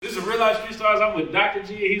Real Life Street Stars. I'm with Dr.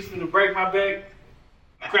 G. He's finna break my back.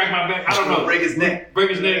 Crack my back. I don't know. Break his neck.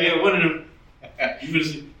 Break his neck. Yeah, one of them. You finna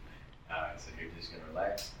see. Alright, so you're just gonna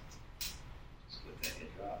relax. Just let that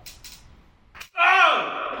hit drop.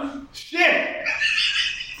 Oh! Shit!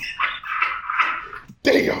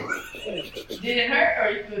 There you go. Did it hurt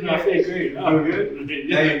or you feel good? No, I feel great. Oh, good.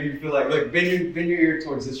 Now you feel like, look, bend your ear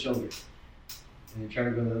towards his shoulder. And you're trying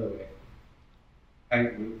to go the other way.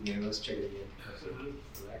 Let's check it again.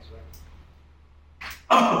 Relax, right?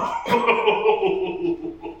 Oh!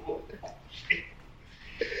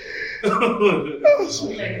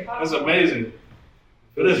 That's amazing.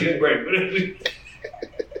 But that's just great.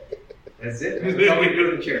 That's it. That's all we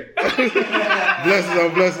do in the chair. Blessings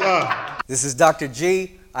on blessings. This is Dr.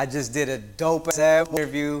 G. I just did a dope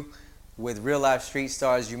interview with Real Life Street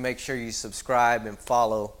Stars. You make sure you subscribe and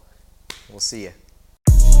follow. We'll see you.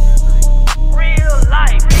 Real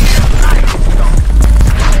life.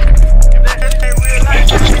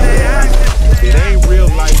 It ain't real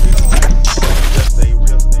life. Just say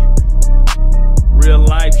real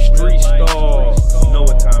life street stars. You know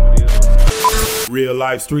what time it is. Real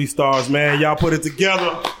Life Street Stars, man. Y'all put it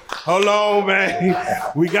together. Hold on, man.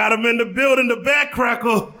 We got him in the building, the back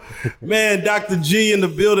cracker. Man, Dr. G in the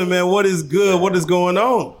building, man. What is good? What is going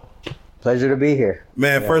on? Pleasure to be here.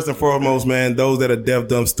 Man, first and foremost, man, those that are deaf,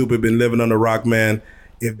 dumb, stupid, been living on the rock, man.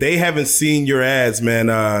 If they haven't seen your ads, man,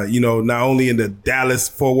 not only in the Dallas,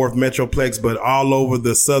 Fort Worth Metroplex, but all over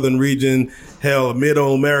the southern region, hell,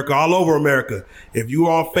 middle America, all over America. If you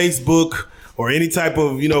are on Facebook or any type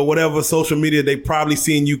of, whatever social media, they probably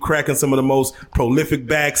seen you cracking some of the most prolific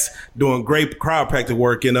backs, doing great chiropractic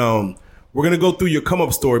work. And we're going to go through your come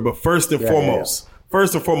up story. But first and foremost,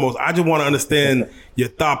 I just want to understand your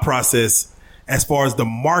thought process as far as the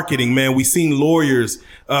marketing, man. We seen lawyers,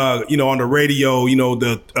 on the radio,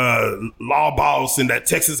 the Law Boss and that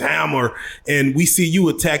Texas Hammer. And we see you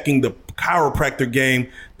attacking the chiropractor game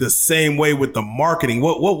the same way with the marketing.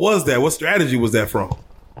 What was that? What strategy was that from?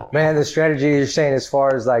 Man, the strategy you're saying as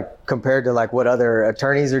far as like compared to like what other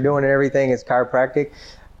attorneys are doing and everything is chiropractic.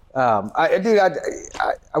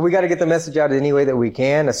 We got to get the message out any way that we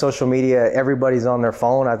can. The social media, everybody's on their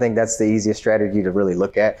phone. I think that's the easiest strategy to really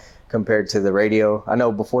look at compared to the radio. I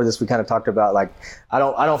know before this we kind of talked about like I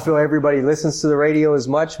don't feel everybody listens to the radio as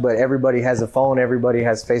much, but everybody has a phone, everybody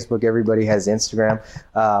has Facebook, everybody has Instagram.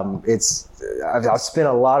 I've spent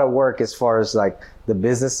a lot of work as far as like the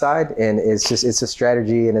business side, and it's a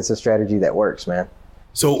strategy, and it's a strategy that works, man.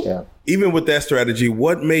 So even with that strategy,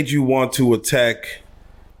 what made you want to attack?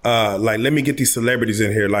 Let me get these celebrities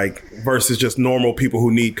in here, like versus just normal people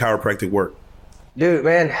who need chiropractic work. Dude,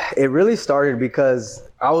 man, it really started because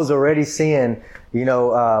I was already seeing,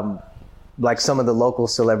 like some of the local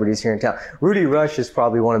celebrities here in town. Rudy Rush is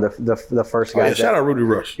probably one of the first guys. Shout out Rudy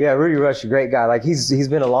Rush. Yeah, Rudy Rush, a great guy. Like he's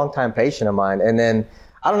been a long time patient of mine. And then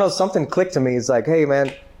I don't know, something clicked to me. It's like, hey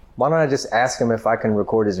man, why don't I just ask him if I can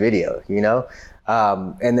record his video,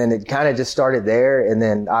 And then it kind of just started there. And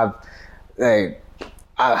then I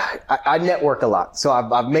network a lot. So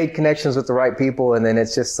I've made connections with the right people. And then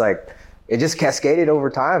it's just like, it just cascaded over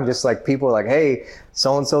time. Just like people are like, hey,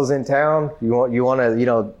 so-and-so's in town. You want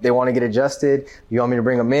to, they want to get adjusted. You want me to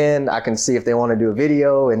bring them in? I can see if they want to do a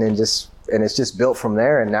video, and then it's just built from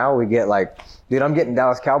there. And now we get like, dude, I'm getting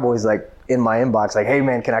Dallas Cowboys like in my inbox, like, hey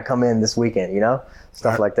man, can I come in this weekend?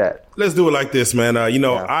 Stuff like that. Let's do it like this, man.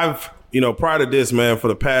 I've, prior to this, man, for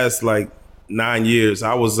the past like 9 years,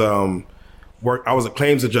 I was a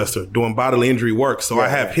claims adjuster doing bodily injury work. So I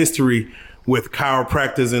have history with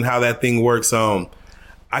chiropractors and how that thing works.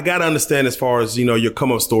 I got to understand as far as, your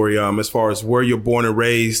come up story, as far as where you're born and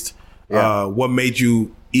raised, what made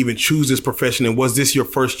you even choose this profession? And was this your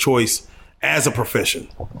first choice as a profession?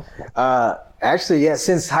 Actually, yeah,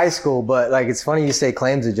 since high school, but like, it's funny you say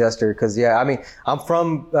claims adjuster. Cause I'm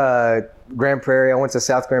from, Grand Prairie. I went to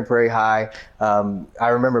South Grand Prairie High. I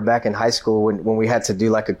remember back in high school when we had to do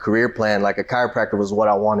like a career plan, like a chiropractor was what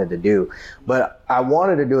I wanted to do. But I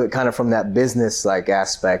wanted to do it kind of from that business like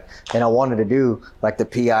aspect. And I wanted to do like the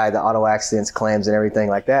PI, the auto accidents claims and everything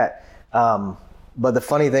like that. But the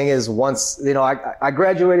funny thing is once, I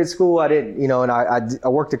graduated school, I didn't, and I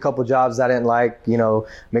worked a couple jobs I didn't like,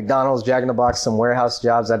 McDonald's, Jack in the Box, some warehouse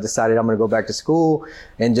jobs. I decided I'm going to go back to school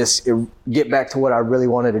and just get back to what I really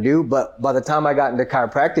wanted to do. But by the time I got into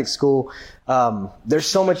chiropractic school, there's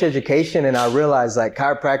so much education, and I realized like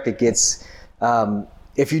chiropractic, it's,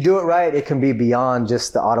 if you do it right, it can be beyond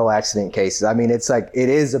just the auto accident cases. I mean, it's like, it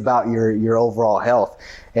is about your overall health.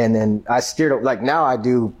 And then I steered, like now I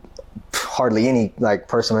do hardly any like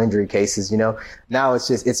personal injury cases, you know. Now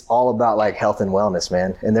it's all about like health and wellness,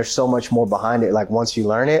 man. And there's so much more behind it. Like once you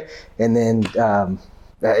learn it, and then and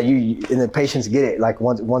the patients get it. Like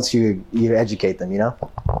once you educate them, you know.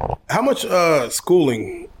 How much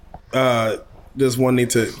schooling does one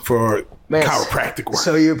need for chiropractic work?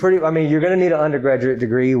 So you're going to need an undergraduate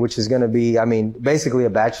degree, which is going to be, basically a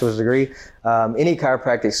bachelor's degree. Any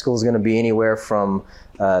chiropractic school is going to be anywhere from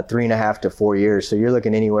 3.5 to 4 years. So you're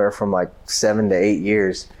looking anywhere from like 7 to 8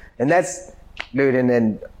 years. And that's, dude, and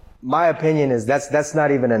then my opinion is that's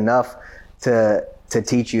not even enough to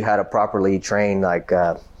teach you how to properly train, like,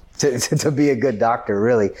 to be a good doctor,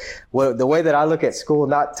 really. Well, the way that I look at school,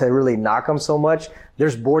 not to really knock them so much,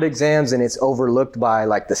 there's board exams and it's overlooked by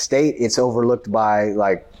like the state. It's overlooked by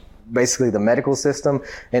like basically the medical system.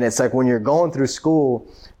 And it's like when you're going through school,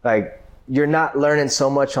 like you're not learning so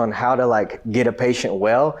much on how to like get a patient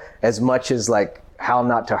well as much as like how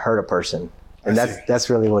not to hurt a person. And that's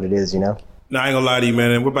really what it is, you know? No, I ain't gonna lie to you,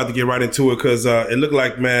 man. And we're about to get right into it because it looked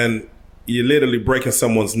like, man, you're literally breaking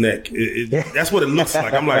someone's neck. That's what it looks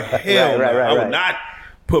like. I'm like, hell no. I would not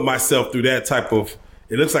put myself through that type of,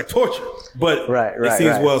 it looks like torture. But it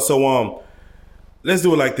seems well. So let's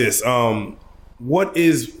do it like this. What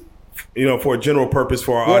is, for a general purpose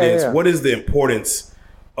for our audience, what is the importance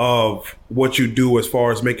of what you do as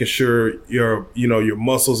far as making sure your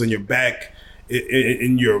muscles in your back,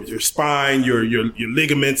 in your spine, your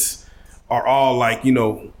ligaments are all like,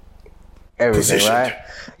 everything, positioned. Right?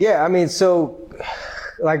 Yeah, of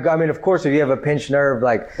course, if you have a pinched nerve,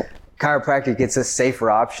 like chiropractic, it's a safer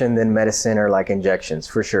option than medicine or like injections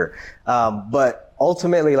for sure. But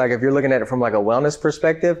ultimately, like if you're looking at it from like a wellness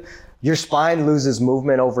perspective, your spine loses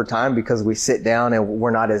movement over time because we sit down and we're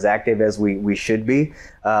not as active as we should be.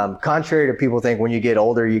 Contrary to people think when you get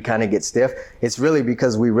older, you kind of get stiff. It's really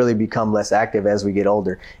because we really become less active as we get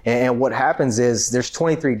older. And what happens is there's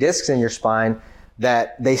 23 discs in your spine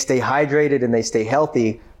that they stay hydrated and they stay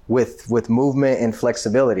healthy with movement and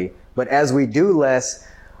flexibility. But as we do less,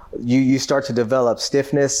 you start to develop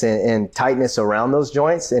stiffness and tightness around those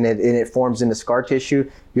joints, and it forms into scar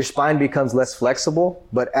tissue. Your spine becomes less flexible,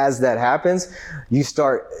 but as that happens, you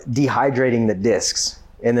start dehydrating the discs.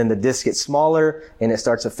 And then the disc gets smaller and it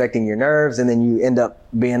starts affecting your nerves, and then you end up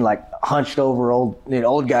being like hunched over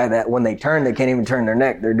old guy that when they turn, they can't even turn their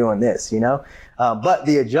neck. They're doing this, but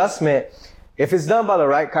the adjustment, if it's done by the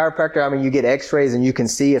right chiropractor, you get x-rays and you can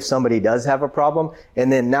see if somebody does have a problem.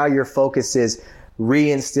 And then now your focus is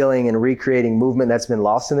reinstilling and recreating movement that's been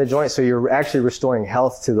lost in the joint. So you're actually restoring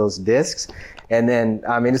health to those discs. And then,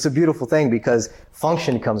 it's a beautiful thing because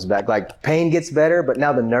function comes back. Like pain gets better, but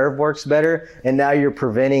now the nerve works better. And now you're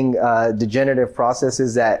preventing degenerative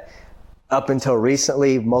processes that up until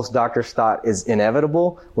recently, most doctors thought is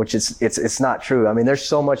inevitable, which it's not true. There's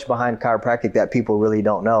so much behind chiropractic that people really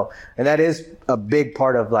don't know. And that is a big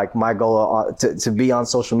part of like my goal to be on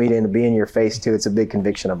social media and to be in your face too. It's a big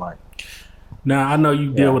conviction of mine. Now, I know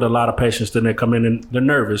you deal with a lot of patients that they come in and they're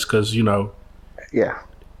nervous because, Yeah.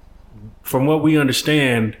 From what we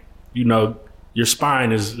understand, your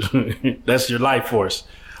spine is, that's your life force.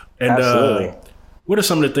 And Absolutely. What are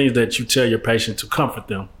some of the things that you tell your patient to comfort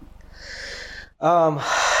them?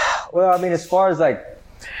 As far as like,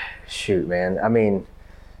 shoot, man.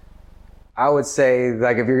 I would say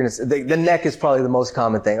like if you're going to, the neck is probably the most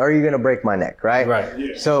common thing. Are you going to break my neck, right? Right.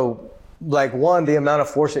 Yeah. So like the amount of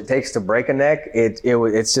force it takes to break a neck,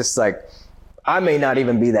 it's just like, I may not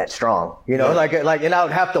even be that strong, and I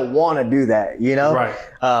would have to want to do that, Right.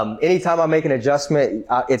 Anytime I make an adjustment,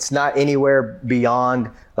 it's not anywhere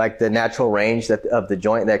beyond like the natural range of the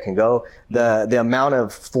joint that can go. The amount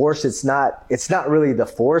of force, it's not really the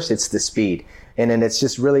force, it's the speed. And then it's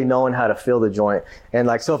just really knowing how to feel the joint. And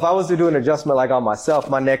like, so if I was to do an adjustment like on myself,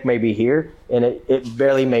 my neck may be here and it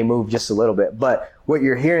barely may move just a little bit. But what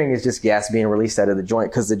you're hearing is just gas being released out of the joint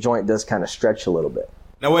because the joint does kind of stretch a little bit.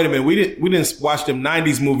 Now wait a minute, we didn't watch them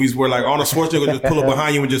 '90s movies where like Arnold Schwarzenegger just pull up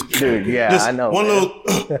behind you and just dude, yeah, just I know, one man.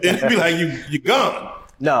 little, and it'd be like you gone.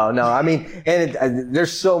 No,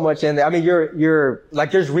 there's so much in there. You're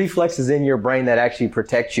like there's reflexes in your brain that actually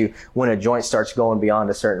protect you when a joint starts going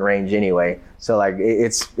beyond a certain range anyway. So like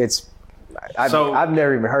I've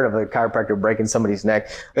never even heard of a chiropractor breaking somebody's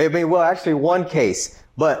neck. Actually one case.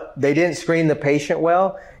 But they didn't screen the patient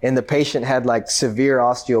well, and the patient had like severe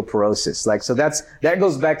osteoporosis. Like, so that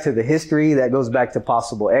goes back to the history, that goes back to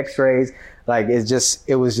possible x-rays. Like,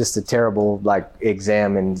 it was just a terrible like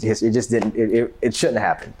exam, and it just didn't, it shouldn't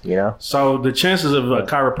have happened, So the chances of a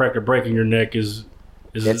chiropractor breaking your neck is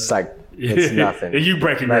it's like It's nothing. And you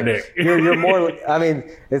breaking your neck. you're more. I mean,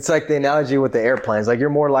 it's like the analogy with the airplanes. Like you're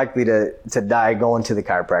more likely to die going to the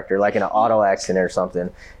chiropractor, like in an auto accident or something.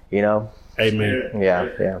 You know. Amen.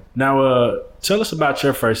 Yeah. Now, tell us about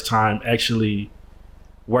your first time actually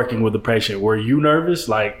working with a patient. Were you nervous?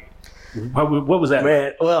 Like, what was that?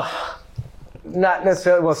 Man, well, not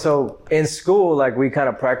necessarily. Well, so in school, like we kind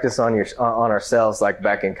of practice on ourselves, like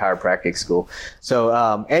back in chiropractic school. So,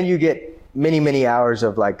 and you get many hours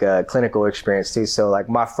of like clinical experience too. So, like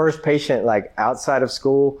my first patient, like outside of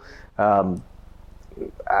school, I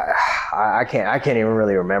can't even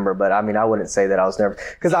really remember. But I mean, I wouldn't say that I was nervous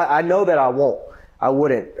because I know that I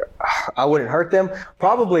wouldn't hurt them.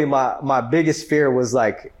 Probably my biggest fear was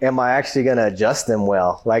like, am I actually going to adjust them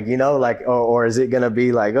well? Like, you know, like, or is it going to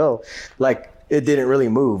be like, oh, like it didn't really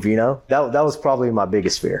move, you know? That was probably my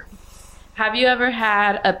biggest fear. Have you ever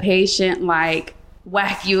had a patient like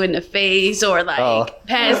whack you in the face or like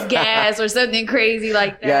pass gas or something crazy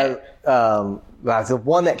like that? Yeah. The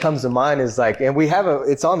one that comes to mind is like, and we have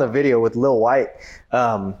it's on the video with Lil White.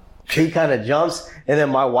 He kind of jumps, and then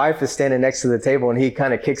my wife is standing next to the table, and he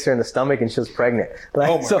kind of kicks her in the stomach, and she was pregnant. Like,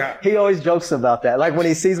 oh my God. He always jokes about that. Like when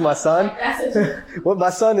he sees my son, well, my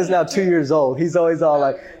son is now 2 years old. He's always all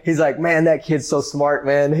like, he's like, man, that kid's so smart,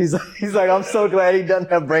 man. He's like, I'm so glad he doesn't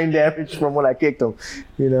have brain damage from when I kicked him,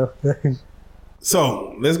 you know?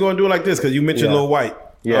 So let's go and do it like this because you mentioned Lil White.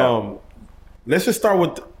 Yeah. Let's just start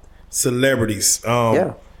with celebrities.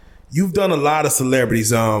 You've done a lot of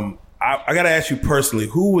celebrities. I got to ask you personally,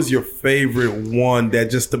 who was your favorite one that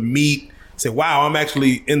just to meet, say, wow, I'm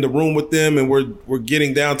actually in the room with them and we're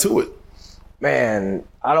getting down to it? Man,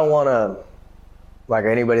 I don't want to, like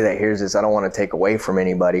anybody that hears this, I don't want to take away from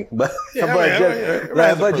anybody, but I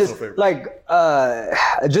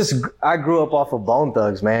grew up off of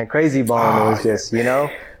BoneThugs, man. Crazy Bone was just, you know,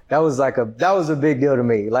 that was a big deal to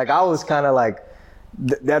me. Like I was kind of like,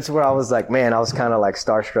 that's where I was like, man, I was kind of like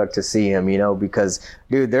starstruck to see him, you know, because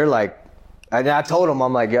dude, they're like, and I told him,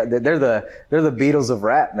 I'm like, yeah, they're the Beatles of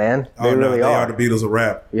rap, man. They really are. They are the Beatles of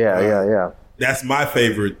rap. Yeah. That's my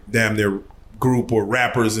favorite damn near group or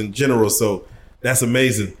rappers in general. So that's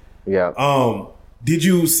amazing. Yeah. Did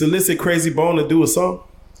you solicit Crazy Bone to do a song?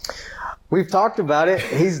 We've talked about it.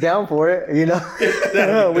 He's down for it, you know.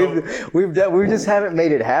 we just haven't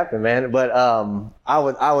made it happen, man. But I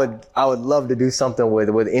would love to do something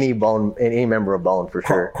with any any member of Bone for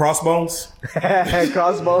sure. Crossbones.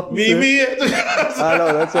 Crossbones. Me. I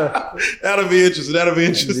know that'll be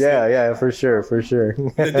interesting. Yeah, for sure.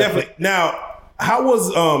 Definitely. Now, how was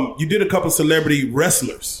you did a couple celebrity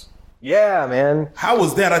wrestlers? Yeah, man. How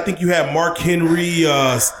was that? I think you had Mark Henry,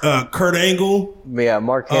 Kurt Angle. Yeah,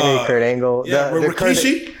 Mark Henry, Kurt Angle. Yeah,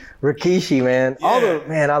 Rikishi, man.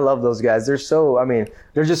 Yeah. I love those guys. They're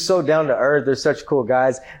just so down to earth. They're such cool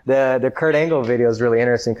guys. The Kurt Angle video is really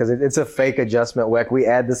interesting because it's a fake adjustment. We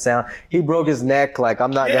add the sound. He broke his neck. Like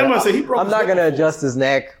I'm not gonna adjust his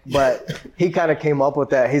neck, but he kind of came up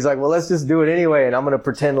with that. He's like, well, let's just do it anyway, and I'm gonna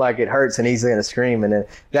pretend like it hurts, and he's gonna scream, and then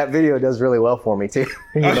that video does really well for me too.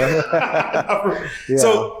 You know? Yeah.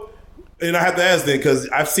 So, and I have to ask then because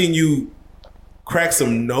I've seen you crack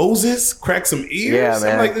some noses, crack some ears. Yeah,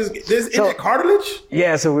 man. I'm like, is it cartilage?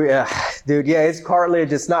 Yeah, so dude, it's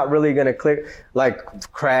cartilage. It's not really gonna click like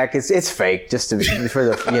crack. It's fake, just for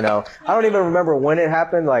the, you know. I don't even remember when it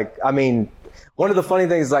happened. Like, I mean, one of the funny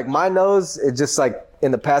things, like my nose, it just like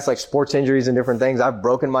in the past, like sports injuries and different things, I've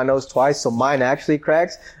broken my nose twice, so mine actually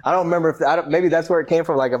cracks. I don't remember maybe that's where it came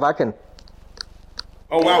from. Like if I can.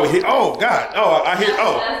 Oh wow! Oh God! Oh, I hear.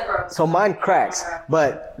 Oh, so mine cracks,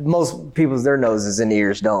 but most people's their noses and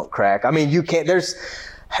ears don't crack. I mean, you can't. There's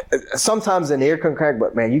sometimes an ear can crack,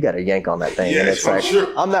 but man, you got to yank on that thing. Yeah, and it's like,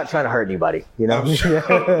 sure. I'm not trying to hurt anybody, you know. Shout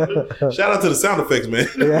out to the sound effects, man.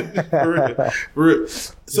 Yeah. For real.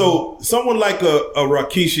 So someone like a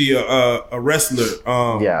Rikishi, a wrestler,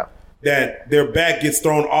 that their back gets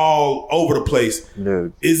thrown all over the place.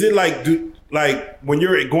 Dude, is it like when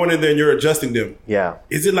you're going in there and you're adjusting them? Yeah.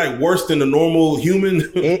 Is it like worse than a normal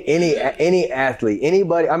human? any athlete,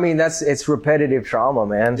 anybody. I mean, it's repetitive trauma,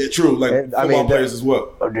 man. Yeah, true. Like football players as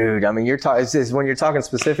well. Oh, dude. I mean, it's just when you're talking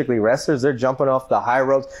specifically wrestlers, they're jumping off the high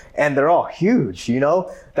ropes and they're all huge. You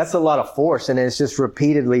know, that's a lot of force, and it's just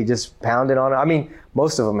repeatedly just pounding on it. I mean,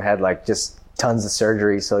 most of them had like just tons of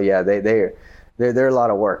surgery. So yeah, they're a lot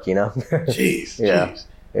of work. You know. Jeez.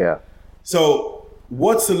 Yeah. So.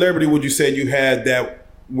 What celebrity would you say you had that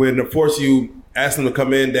when, of course, you asked them to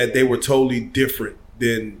come in, that they were totally different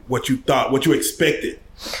than what you thought, what you expected?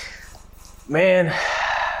 Man,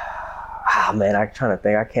 I'm trying to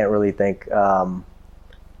think. I can't really think.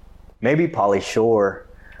 Maybe Pauly Shore.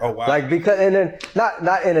 Oh wow! Like because and then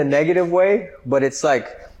not in a negative way, but it's like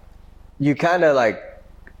you kind of like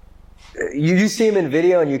you see him in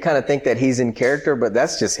video and you kind of think that he's in character, but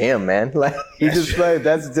that's just him, man. Like he just like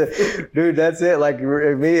dude, that's it. Like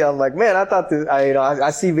me, I'm like, man, I thought this.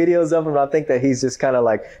 I see videos of him and I think that he's just kind of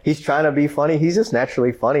like he's trying to be funny. He's just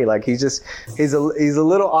naturally funny. Like he's a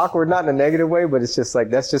little awkward, not in a negative way, but it's just like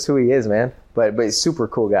that's just who he is, man. But he's a super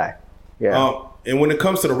cool guy. Yeah. And when it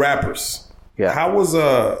comes to the rappers, how was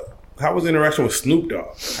the interaction with Snoop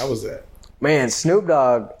Dogg? How was that? Man, Snoop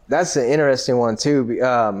Dogg, that's an interesting one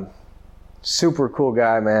too. Super cool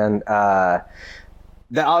guy, man. I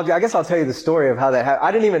guess I'll tell you the story of how that happened.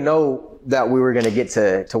 I didn't even know that we were going to get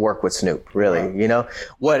to work with Snoop, really. You know,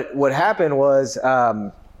 what happened was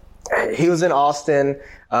he was in Austin.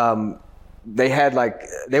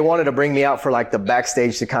 They wanted to bring me out for like the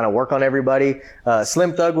backstage to kind of work on everybody.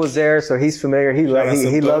 Slim Thug was there, so he's familiar. He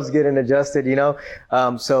loves getting adjusted, you know.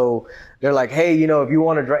 So they're like, hey, you know, if you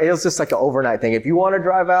want to drive, it was just like an overnight thing. If you want to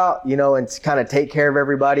drive out, you know, and kind of take care of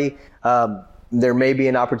everybody, there may be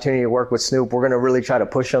an opportunity to work with Snoop. We're going to really try to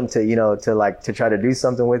push him to, you know, to try to do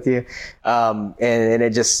something with you. And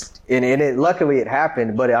it luckily it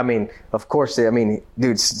happened. But I mean, of course,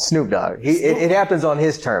 dude, Snoop Dogg, it happens on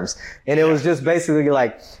his terms. And it was just basically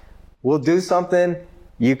like, we'll do something.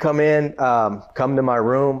 You come in, come to my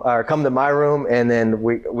room, and then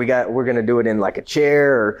we're going to do it in like a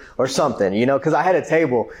chair or something, you know, cause I had a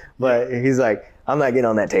table, but he's like, I'm not getting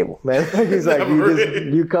on that table, man. He's like,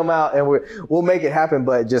 you come out and we'll make it happen,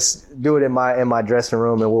 but just do it in my dressing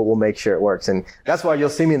room and we'll make sure it works. And that's why you'll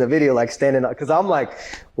see me in the video, like standing up, cause I'm like,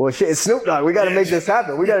 well, shit, it's Snoop Dogg. We got to make this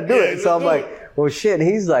happen. We got to do it. So I'm like, well, shit. And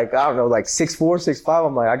he's like, I don't know, like 6'4", 6'5".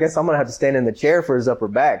 I'm like, I guess I'm going to have to stand in the chair for his upper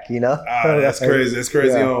back, you know? That's crazy. That's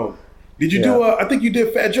crazy. Yeah. Did you do, I think you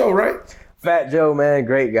did Fat Joe, right? Fat Joe, man.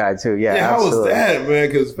 Great guy too. Yeah. Yeah. How was that,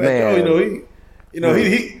 man? Cause Fat Joe,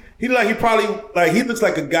 he looks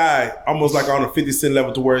like a guy almost like on a 50 Cent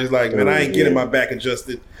level to where he's like, man, I ain't getting my back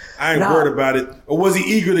adjusted. I ain't worried about it. Or was he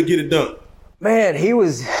eager to get it done? Man, he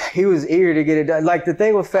was eager to get it done. Like the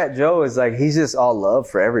thing with Fat Joe is like he's just all love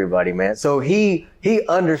for everybody, man. So he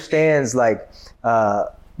understands like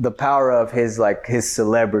the power of his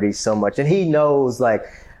celebrity so much, and he knows like,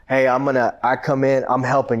 hey, I come in, I'm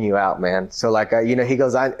helping you out, man. So like he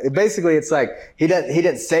goes, basically it's like he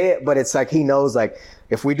didn't say it, but it's like he knows like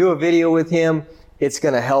if we do a video with him, it's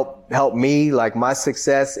going to help me, like my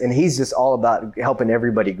success. And he's just all about helping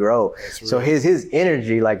everybody grow. So his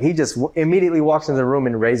energy, like he just immediately walks into the room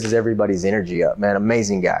and raises everybody's energy up, man.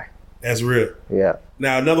 Amazing guy. That's real. Yeah.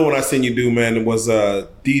 Now, another one I seen you do, man, was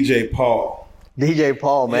DJ Paul. DJ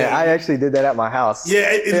Paul, man. Yeah. I actually did that at my house. Yeah,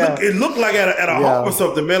 it looked like at a home or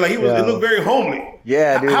something, man. Like it looked very homely.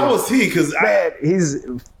 Yeah, dude. How was he? Because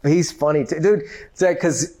he's funny too, dude. It's like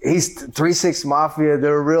because he's 3-6 Mafia.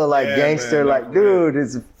 They're real like gangster. Man, like, dude,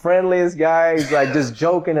 he's the friendliest guy. He's like just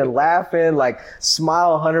joking and laughing. Like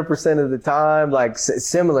smile 100% of the time. Like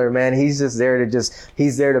similar, man. He's just there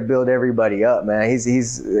to build everybody up, man.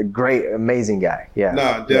 He's a great, amazing guy. Yeah.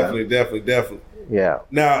 No, definitely. Yeah.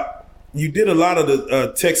 Now. You did a lot of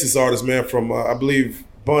the Texas artists, man, from, I believe,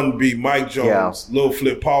 Bun B, Mike Jones, Lil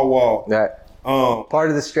Flip, Paul Wall. Part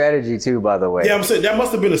of the strategy, too, by the way. Yeah, I'm saying that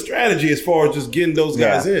must have been a strategy as far as just getting those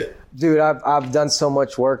guys in. Dude, I've done so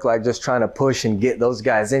much work, like just trying to push and get those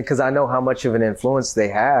guys in because I know how much of an influence they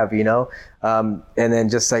have, you know? And then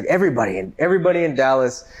just like everybody in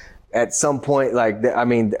Dallas at some point, like, I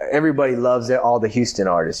mean, everybody loves all the Houston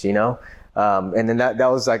artists, you know? And then that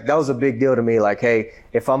was a big deal to me. Like, hey,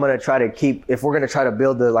 if we're going to try to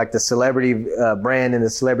build the celebrity brand and the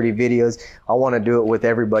celebrity videos, I want to do it with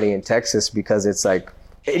everybody in Texas because it's like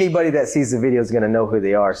anybody that sees the video is going to know who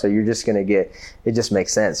they are. So you're just going to it just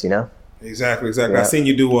makes sense, you know? Exactly. Yeah. I seen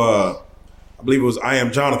you do, I believe it was I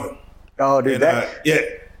Am Jonathan. Oh, dude.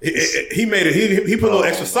 He made it. He put a little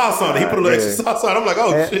extra sauce on it. I'm like,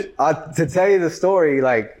 oh, shit. To tell you the story,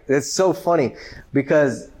 like, it's so funny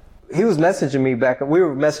because he was messaging me we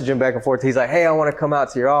were messaging back and forth. He's like, hey, I want to come out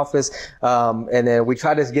to your office. And then we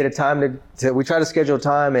tried to get a time we tried to schedule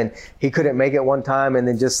time and he couldn't make it one time. And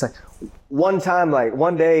then just like one time, like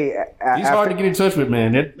one day. He's hard to get in touch with,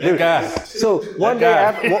 man. That guy. So one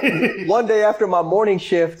day after my morning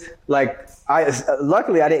shift, like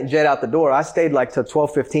luckily I didn't jet out the door. I stayed like till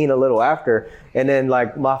 12:15 a little after. And then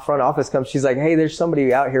like my front office comes, she's like, hey, there's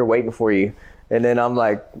somebody out here waiting for you. And then I'm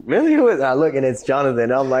like, really? Who is it? I look and it's Jonathan.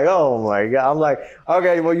 I'm like, oh my God. I'm like,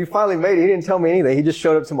 okay, well, you finally made it. He didn't tell me anything. He just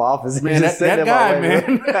showed up to my office. Man, that guy,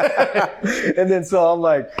 man. And then so I'm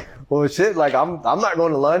like, well, shit, like I'm not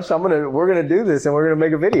going to lunch. We're gonna do this and we're gonna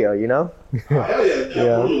make a video, you know? Hell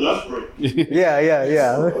yeah.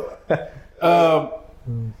 Yeah.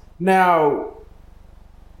 Now,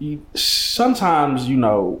 sometimes, you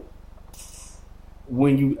know,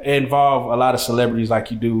 when you involve a lot of celebrities like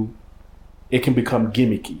you do, it can become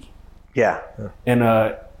gimmicky. Yeah. And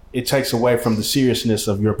it takes away from the seriousness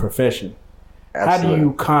of your profession. Absolutely. How do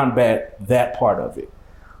you combat that part of it?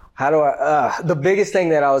 How do I, the biggest thing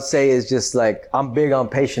that I would say is just like, I'm big on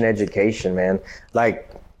patient education, man. Like,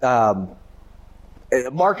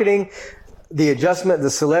 marketing, the adjustment,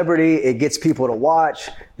 the celebrity, it gets people to watch.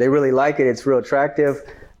 They really like it. It's real attractive.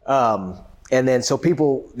 And then so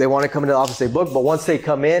people, they want to come into the office, they book, but once they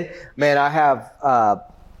come in, man, I have, I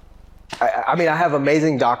have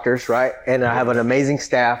amazing doctors, right? And I have an amazing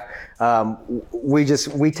staff. We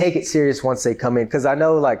take it serious once they come in, because I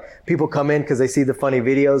know like people come in because they see the funny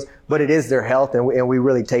videos, but it is their health, and we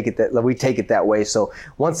really take it that way. So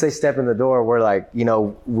once they step in the door, we're like, you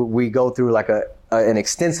know, we go through like an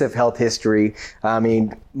extensive health history. I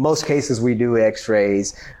mean, most cases we do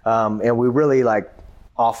X-rays, and we really like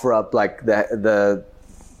offer up like the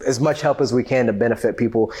as much help as we can to benefit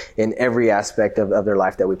people in every aspect of their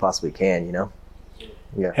life that we possibly can, you know?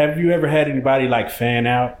 Yeah. Have you ever had anybody like fan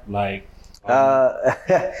out? Like,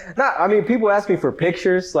 I mean, people ask me for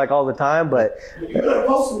pictures like all the time, but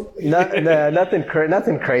nothing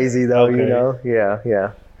crazy though, okay. You know?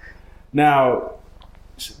 Yeah. Now,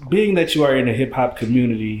 being that you are in the hip hop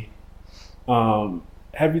community,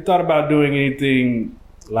 have you thought about doing anything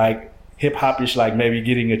like hip hopish, like maybe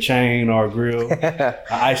getting a chain or a grill, an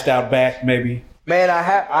iced out back, maybe? Man, I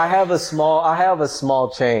have a small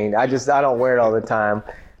chain. I don't wear it all the time.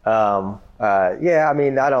 Yeah, I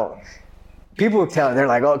mean, I don't. People tell, they're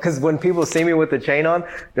like, oh, because when people see me with the chain on,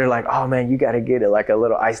 they're like, oh man, you got to get it like a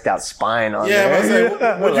little iced out spine on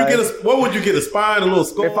there. What would you get, a spine, a little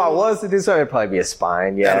skull? If I was to do something, it'd probably be a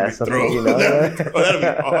spine. Yeah, that'd be you know? That'd be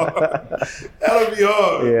hard. That'd be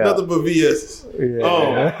hard. Yeah. Nothing but VS.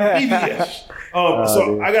 Yeah. VS.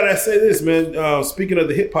 So I gotta say this, man. Speaking of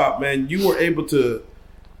the hip hop, man, you were able to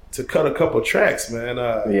cut a couple tracks, man.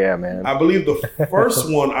 Yeah, man. I believe the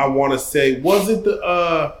first one, I want to say, was it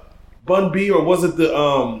the Bun B, or was it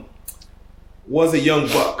Young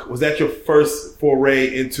Buck? Was that your first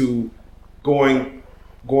foray into going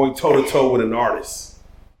toe to toe with an artist?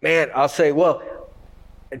 Man, I'll say, well,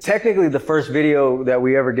 technically the first video that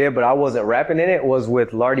we ever did, but I wasn't rapping in it, was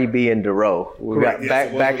with Lardy B and Dero. We got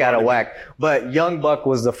back out of whack. But Young Buck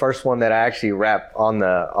was the first one that I actually rapped on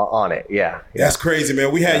it. Yeah. That's crazy,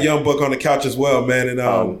 man. We had Young Buck on the couch as well, man. And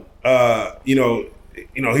you know,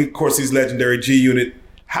 he, of course, he's legendary G Unit.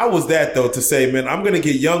 How was that though, to say, man, I'm gonna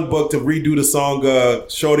get Young Buck to redo the song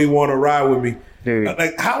 "Shorty Wanna Ride with Me"? Dude.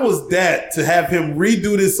 Like, how was that to have him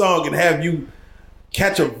redo this song and have you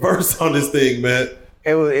catch a verse on this thing, man?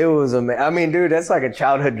 It was amazing. I mean, dude, that's like a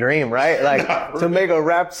childhood dream, right? Like to make a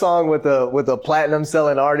rap song with a platinum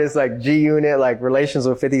selling artist like G Unit, like relations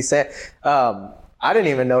with 50 Cent. I didn't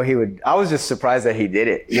even know he would. I was just surprised that he did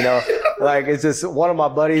it. You know, like it's just one of my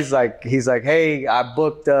buddies. Like he's like, hey, I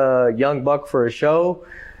booked Young Buck for a show.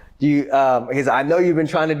 I know you've been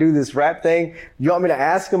trying to do this rap thing. You want me to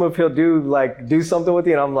ask him if he'll do something with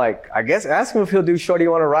you? And I'm like, I guess ask him if he'll do Shorty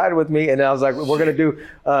Wanna Ride with me. And then I was like, we're gonna do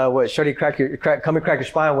Shorty come and crack your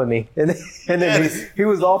spine with me. And then he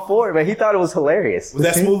was all for it, man. He thought it was hilarious. Was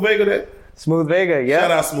that Smooth Vega? That Smooth Vega, yeah.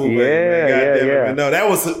 Shout out Smooth Vega, man. Yeah. Man. No, that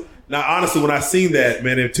was. Now, honestly, when I seen that,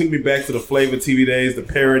 man, it took me back to the Flavor TV days, the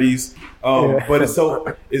parodies. But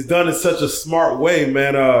it's done in such a smart way,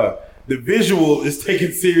 man. The visual is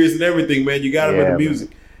taken serious and everything, man. You got him in the music.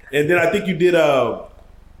 And then I think you did what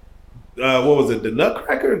was it? The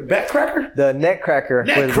Nutcracker? Backcracker? The Netcracker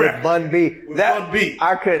with Bun B. Bun B.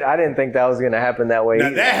 I didn't think that was gonna happen that way. Now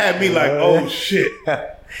either. that had me like, oh shit.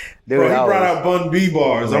 Dude, bro, he brought out Bun B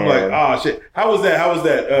bars. Man. I'm like, oh shit. How was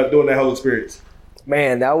that doing that whole experience?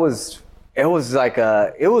 Man, it was almost like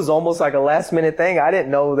a last minute thing. I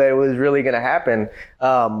didn't know that it was really going to happen.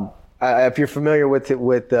 If you're familiar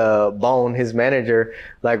with Bone, his manager,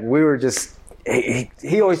 like we were just,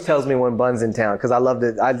 he always tells me when Bun's in town, because I love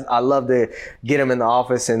to get him in the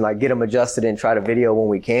office and like get him adjusted and try to video when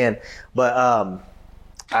we can. But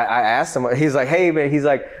I asked him, he's like, hey man, he's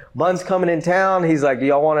like, Bun's coming in town. He's like,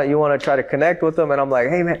 you want to try to connect with him? And I'm like,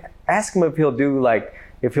 hey man, ask him if he'll do like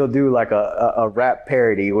a rap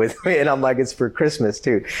parody with me. And I'm like, it's for Christmas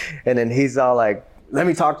too. And then he's all like, let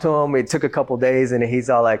me talk to him. It took a couple days, and he's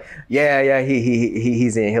all like, yeah,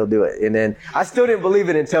 he's in, he'll do it. And then I still didn't believe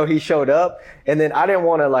it until he showed up. And then I didn't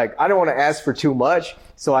want to ask for too much.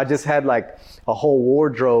 So I just had like a whole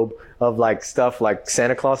wardrobe of like stuff, like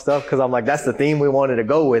Santa Claus stuff. Cause I'm like, that's the theme we wanted to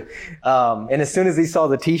go with. And as soon as he saw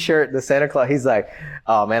the t-shirt, the Santa Claus, he's like,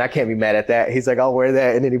 oh man, I can't be mad at that. He's like, I'll wear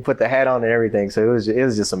that. And then he put the hat on and everything. So it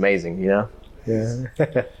was just amazing, you know?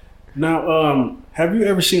 Yeah. Now, have you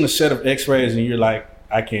ever seen a set of x-rays and you're like,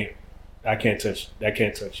 I can't touch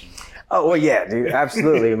you? Oh, well, yeah, dude.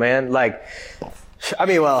 Absolutely, man. Like, I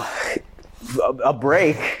mean, well, a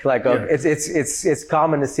break, like it's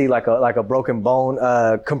common to see like a broken bone.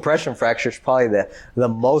 Compression fracture is probably the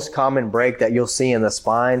most common break that you'll see in the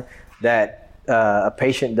spine that a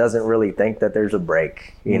patient doesn't really think that there's a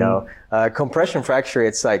break, you know. Compression fracture,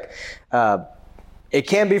 it's like it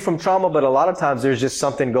can be from trauma, but a lot of times there's just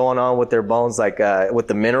something going on with their bones, like with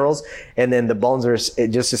the minerals, and then the bones are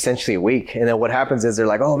just essentially weak. And then what happens is they're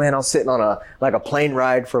like, oh man, I was sitting on a plane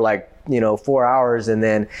ride for 4 hours, and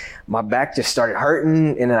then my back just started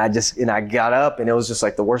hurting, and then I got up, and it was just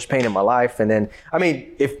like the worst pain in my life. And then, I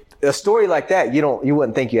mean, if a story like that, you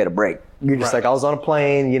wouldn't think you had a break. You're just like, I was on a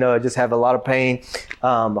plane, I just have a lot of pain.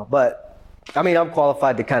 But I mean, I'm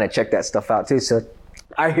qualified to kind of check that stuff out too. So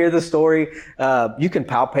I hear the story. You can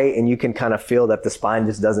palpate and you can kind of feel that the spine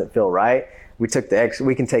just doesn't feel right. We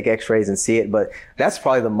can take x-rays and see it, but that's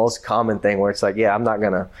probably the most common thing where it's like, yeah,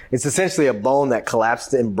 it's essentially a bone that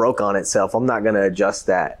collapsed and broke on itself. I'm not going to adjust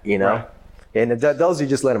that, Right. And those, you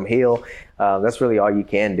just let them heal. That's really all you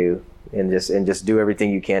can do, and just do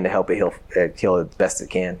everything you can to help it heal as best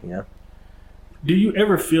it can, Do you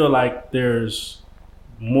ever feel like there's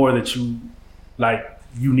more that you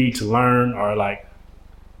need to learn, or like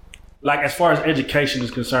as far as education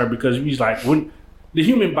is concerned, because he's like, when the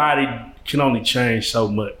human body can only change so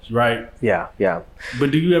much, right? Yeah.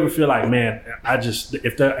 But do you ever feel like, man,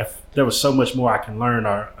 if there was so much more I can learn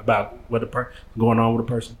or about what going on with a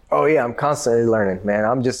person? Oh yeah, I'm constantly learning, man.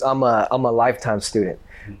 I'm a lifetime student.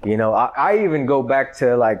 I even go back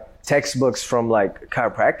to like textbooks from like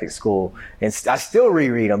chiropractic school, and I still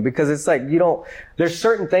reread them, because it's like, there's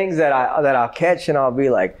certain things that I'll catch and I'll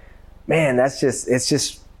be like, man,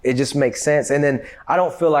 it just makes sense. And then I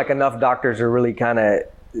don't feel like enough doctors are really kind of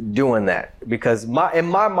doing that, because in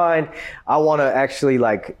my mind, I want to actually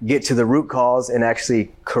like get to the root cause and actually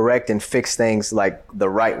correct and fix things like the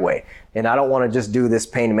right way. And I don't want to just do this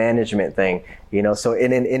pain management thing, So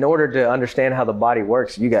in order to understand how the body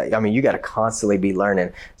works, you got to constantly be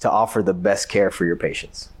learning to offer the best care for your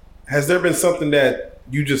patients. Has there been something that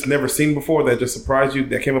you just never seen before that just surprised you,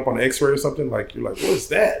 that came up on an x-ray or something? Like, you're like, what's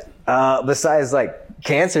that? Besides like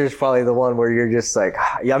cancer is probably the one where you're just like,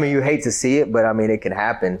 you hate to see it, but I mean, it can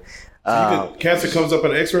happen. Cancer comes up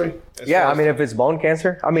on an x-ray? Yeah, if it's bone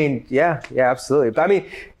cancer, yeah, absolutely. But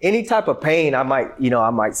any type of pain, I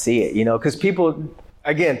might see it, because people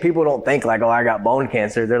don't think like, oh, I got bone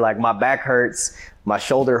cancer. They're like, my back hurts, my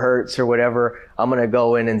shoulder hurts or whatever. I'm going to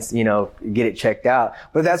go in and, get it checked out.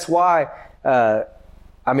 But that's why,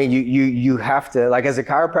 you have to, like, as a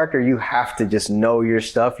chiropractor, you have to just know your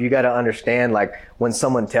stuff. You got to understand, like, when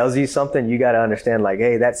someone tells you something, you got to understand, like,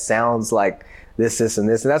 hey, that sounds like this, and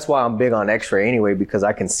this. And that's why I'm big on x-ray anyway, because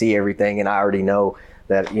I can see everything and I already know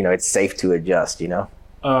that, it's safe to adjust,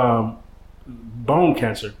 Bone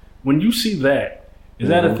cancer. When you see that, is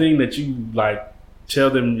that a thing that you, like, tell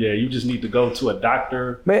them, yeah, you just need to go to a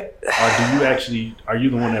doctor? Or are you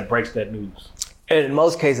the one that breaks that news? In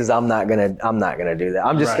most cases, I'm not gonna do that.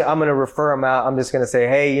 I'm gonna refer them out. I'm just gonna say,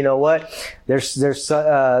 hey, you know what? There's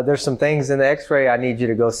some things in the X-ray. I need you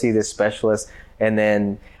to go see this specialist. And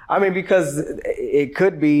then, because it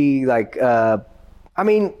could be like,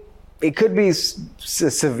 it could be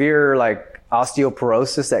severe, like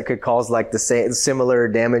osteoporosis that could cause like the similar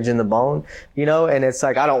damage in the bone, And it's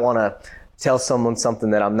like, I don't want to tell someone something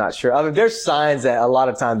that I'm not sure. There's signs that a lot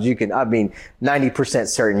of times 90%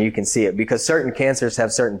 certain you can see it, because certain cancers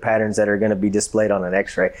have certain patterns that are going to be displayed on an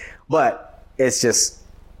x-ray. But it's just,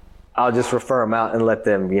 I'll just refer them out and let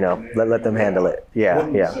them, let them handle it. Yeah.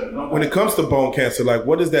 When it comes to bone cancer, like,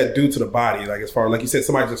 what does that do to the body? Like, as far as, like you said,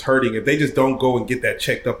 somebody's just hurting. If they just don't go and get that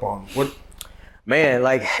checked up on, what? Man,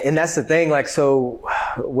 like, and that's the thing. Like, so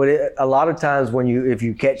a lot of times if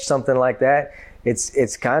you catch something like that,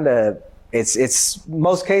 it's kind of, it's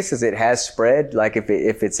most cases it has spread, like if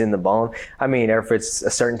it's in the bone, or if it's a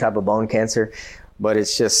certain type of bone cancer. But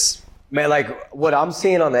it's just, man, like what I'm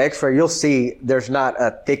seeing on the x-ray, you'll see there's not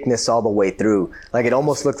a thickness all the way through. Like, it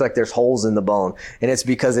almost looks like there's holes in the bone, and it's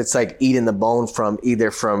because it's like eating the bone from either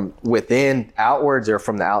from within outwards or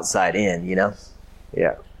from the outside in,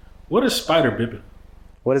 Yeah. What is spider bipping?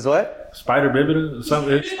 What is what? Spider bifida or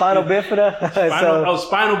something? Spinal bifida.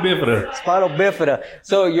 Spinal bifida. Spinal bifida.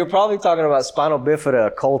 So you're probably talking about spinal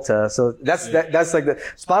bifida occulta. So that's like the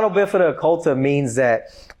spinal bifida occulta means that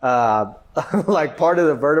like part of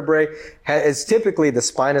the vertebrae is typically the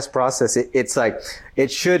spinous process. It's like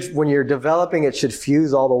it should, when you're developing, it should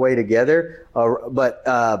fuse all the way together. But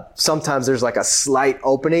sometimes there's like a slight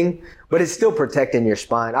opening, but it's still protecting your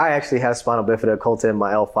spine. I actually have spinal bifida occulta in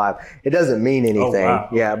my L5. It doesn't mean anything. Oh, wow.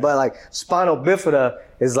 Yeah, but like spinal bifida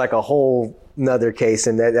is like a whole another case,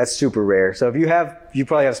 and that's super rare. So if you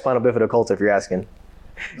probably have spinal bifida occulta if you're asking.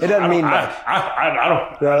 It doesn't mean much.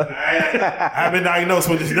 I haven't been diagnosed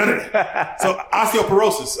with none of that. So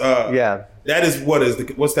osteoporosis. Yeah. That is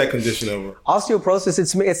what's that condition of? Osteoporosis.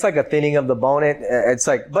 It's like a thinning of the bone. It's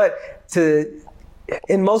like,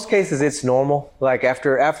 in most cases it's normal. Like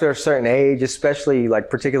after a certain age, especially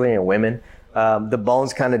like particularly in women, the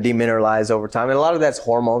bones kind of demineralize over time, and a lot of that's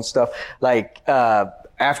hormone stuff. Like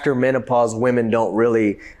after menopause, women don't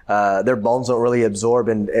really, their bones don't really absorb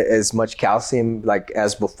as much calcium like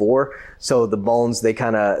as before. So the bones, they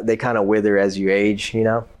kind of wither as you age, you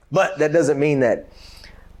know. But that doesn't mean that.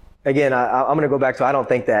 Again, I'm going to go back to, I don't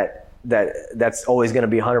think that's always going to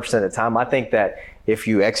be 100% of the time. I think that if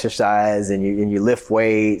you exercise and you lift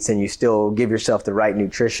weights and you still give yourself the right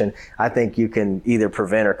nutrition, I think you can either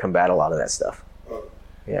prevent or combat a lot of that stuff.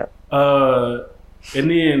 Yeah.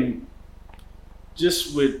 And then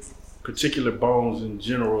just with particular bones in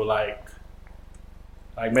general, like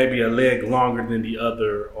maybe a leg longer than the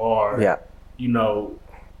other, or you know,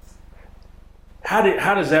 how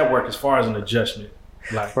does that work as far as an adjustment?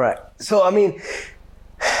 Like, right. So I mean,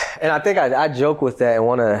 and I think I joke with that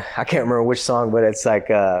in I can't remember which song, but it's like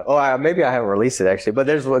maybe I haven't released it actually, but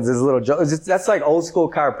there's this little joke. That's like old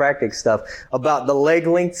school chiropractic stuff about the leg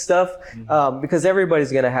length stuff, because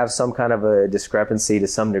everybody's going to have some kind of a discrepancy to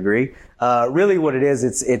some degree. Really what it is,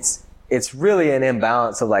 it's really an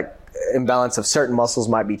imbalance of certain muscles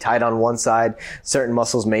might be tight on one side, certain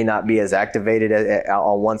muscles may not be as activated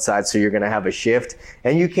on one side, so you're going to have a shift,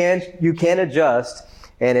 and you can adjust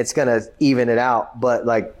and it's going to even it out, but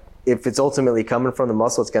like if it's ultimately coming from the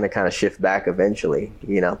muscle, it's going to kind of shift back eventually,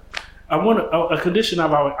 you know. I want a condition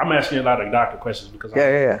I'm asking you a lot of doctor questions because and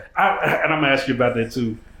I'm going to ask you about that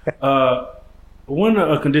too.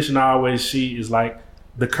 A condition I always see is like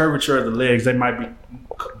the curvature of the legs. They might be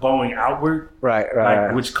bowing outward,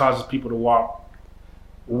 right. Which causes people to walk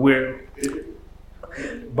not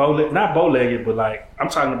bow-legged, but like I'm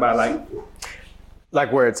talking about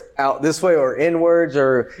like where it's out this way or inwards,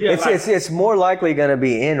 or it's more likely going to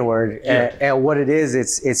be inward. And what it is,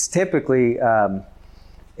 it's typically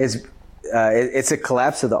it's a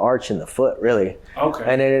collapse of the arch in the foot, really. Okay.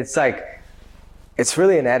 And then it's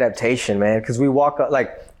really an adaptation, man, because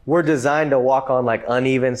we're designed to walk on like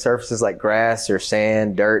uneven surfaces like grass or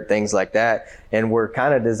sand, dirt, things like that. And we're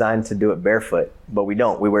kind of designed to do it barefoot, but we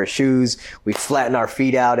don't. We wear shoes, we flatten our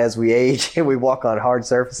feet out as we age, and we walk on hard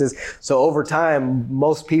surfaces. So over time,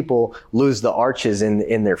 most people lose the arches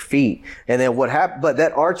in their feet. And then what happens, but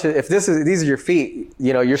that arch, if these are your feet,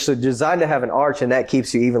 you know, you're so designed to have an arch, and that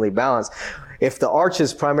keeps you evenly balanced. If the arch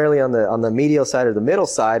is primarily on the medial side or the middle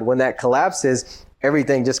side, when that collapses,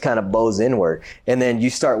 everything just kind of bows inward, and then you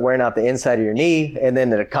start wearing out the inside of your knee, and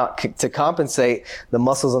then to compensate, the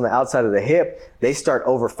muscles on the outside of the hip, they start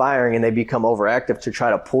overfiring and they become overactive to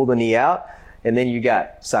try to pull the knee out, and then you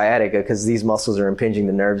got sciatica because these muscles are impinging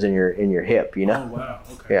the nerves in your hip, you know? Oh, wow.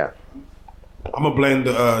 Okay. Yeah. I'm gonna blame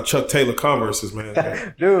the Chuck Taylor Converses, man.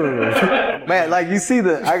 Dude, man, like you see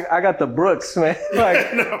I got the Brooks, man. Like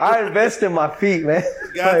I invest in my feet, man.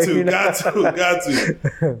 Got to.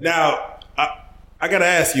 Now, I gotta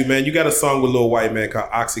ask you, man. You got a song with Lil White Man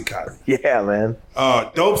called Oxycontin. Yeah, man.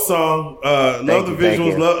 Dope song. Love the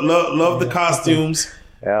visuals. Love the costumes.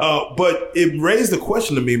 Yeah. But it raised the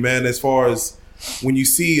question to me, man, as far as when you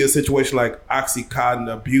see a situation like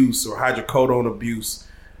Oxycontin abuse or hydrocodone abuse.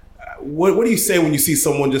 What do you say when you see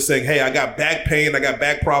someone just saying, "Hey, I got back pain, I got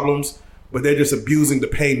back problems," but they're just abusing the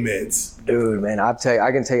pain meds? Dude, man, I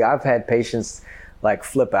can tell you, I've had patients like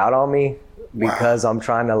flip out on me because I'm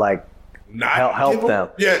trying to like help them.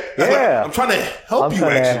 Yeah. Like, I'm trying to help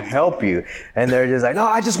help you. And they're just like, no,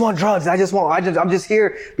 I just want drugs. I'm just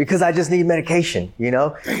here because I just need medication. You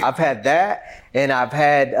know, I've had that, and I've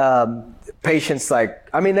had patients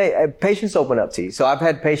patients open up to you. So I've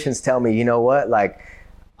had patients tell me, you know what, like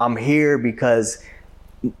I'm here because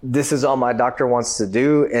this is all my doctor wants to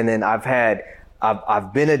do. And then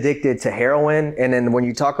I've been addicted to heroin. And then when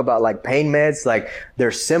you talk about like pain meds, like they're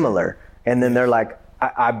similar. And then they're like,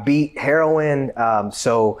 I beat heroin,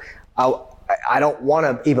 so I I don't want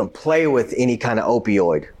to even play with any kind of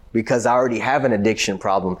opioid because I already have an addiction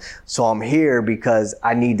problem. So I'm here because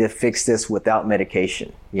I need to fix this without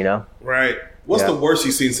medication, you know? Right. What's the worst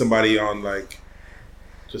you've seen somebody on, like,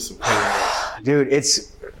 just some pain? Dude,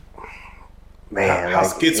 it's, man. How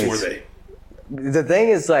skits were they? The thing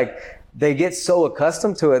is, like, they get so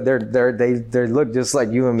accustomed to it. They look just like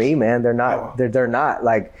you and me, man. They're not, they're not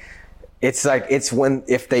like, it's like, it's when,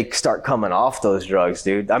 if they start coming off those drugs,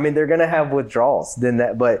 dude, I mean, they're going to have withdrawals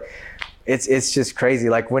but it's just crazy.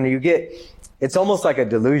 Like when you get, it's almost like a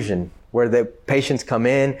delusion where the patients come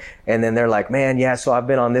in and then they're like, man, yeah, so I've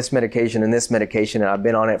been on this medication and this medication and I've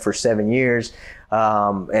been on it for 7 years.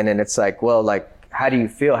 And then it's like, well, like, how do you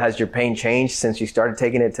feel? Has your pain changed since you started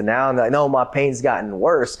taking it to now? And like, no, my pain's gotten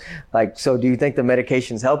worse. Like, so do you think the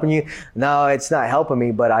medication's helping you? No, it's not helping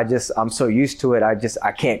me, but I'm so used to it.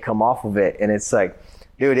 I can't come off of it. And it's like,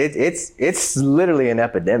 dude, it's literally an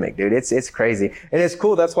epidemic, dude. It's crazy. And it's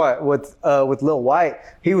cool. That's why with Lil White,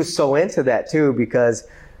 he was so into that too, because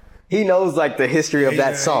he knows like the history of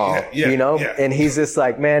that song, you know? Yeah. And he's just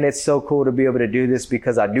like, man, it's so cool to be able to do this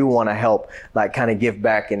because I do want to help, like kind of give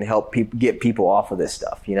back and help people, get people off of this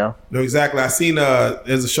stuff, you know? No, exactly. I seen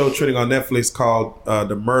there's a show trending on Netflix called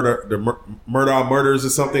Murdoch Murders or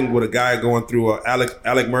something, with a guy going through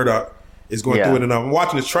Alec Murdoch is going through it, and I'm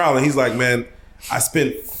watching his trial, and he's like, man, I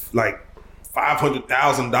spent like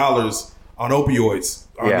 $500,000 on opioids,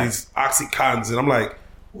 on these Oxycontins, and I'm like,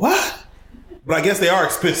 what? But I guess they are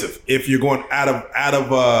expensive if you're going out of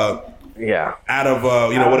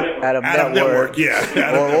network.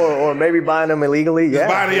 Or maybe buying them illegally.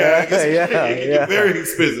 Very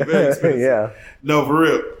expensive. Very expensive. Yeah. No, for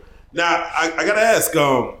real. Now I gotta ask,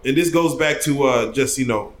 and this goes back to just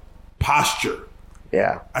posture.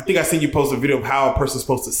 Yeah. I think I seen you post a video of how a person's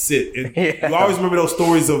supposed to sit. And you always remember those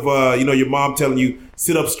stories of your mom telling you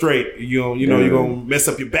sit up straight. You're gonna mess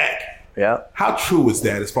up your back. Yeah. How true is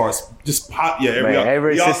that as far as just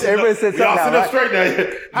everybody sits up straight now.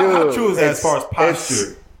 How true is that as far as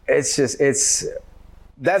posture?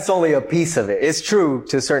 That's only a piece of it. It's true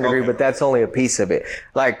to a certain degree, but that's only a piece of it.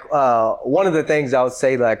 Like, one of the things I would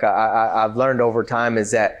say, like I've learned over time,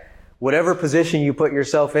 is that whatever position you put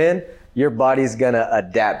yourself in, your body's going to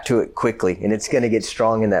adapt to it quickly and it's going to get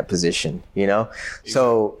strong in that position, you know?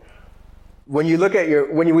 So when you look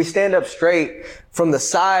at when we stand up straight from the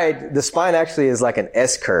side, the spine actually is like an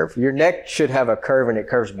S curve. Your neck should have a curve and it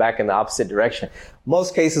curves back in the opposite direction.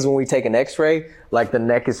 Most cases when we take an x-ray, like the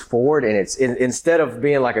neck is forward and it's instead of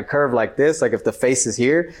being like a curve like this, like if the face is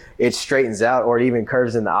here, it straightens out or it even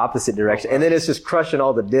curves in the opposite direction. And then it's just crushing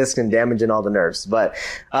all the discs and damaging all the nerves. But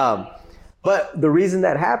the reason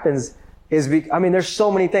that happens is there's so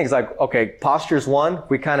many things. Like, okay, posture's one.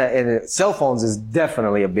 And cell phones is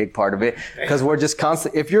definitely a big part of it because we're just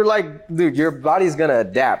constant. If you're like, dude, your body's gonna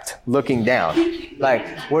adapt looking down. Like,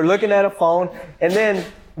 we're looking at a phone, and then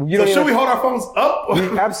should we hold our phones up?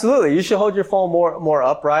 Absolutely, you should hold your phone more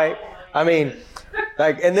upright. I mean,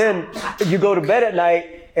 like, and then you go to bed at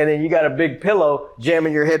night, and then you got a big pillow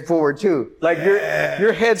jamming your head forward too. Like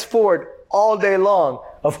your head's forward all day long.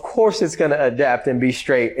 Of course it's going to adapt and be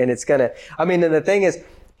straight, and and the thing is,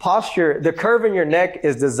 posture, the curve in your neck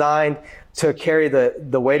is designed to carry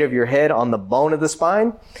the weight of your head on the bone of the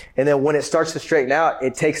spine. And then when it starts to straighten out,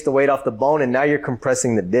 it takes the weight off the bone, and now you're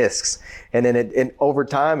compressing the discs. And then over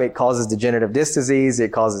time, it causes degenerative disc disease.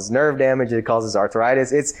 It causes nerve damage. It causes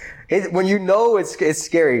arthritis. It's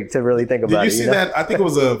scary to really think about it. Did you see that? I think it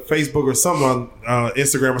was a Facebook or something on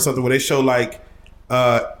Instagram or something where they show like,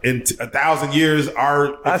 in 1,000 years, if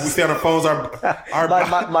we stay on our phones,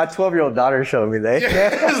 my 12-year-old daughter showed me that.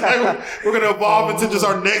 It's like we're gonna evolve into just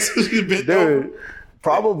our necks. Dude,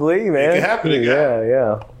 probably, man. It can happen again.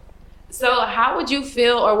 Yeah. So how would you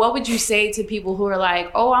feel, or what would you say to people who are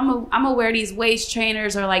like, oh, I'm gonna wear these waist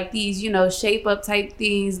trainers or like these, shape up type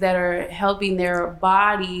things that are helping their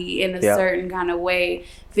body in a certain kind of way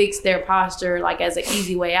fix their posture, like as an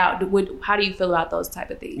easy way out? How do you feel about those type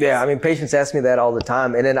of things? Yeah, patients ask me that all the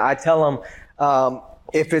time, and then I tell them,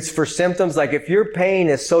 if it's for symptoms, like if your pain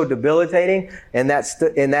is so debilitating and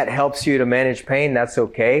that helps you to manage pain, that's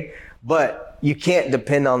okay. But you can't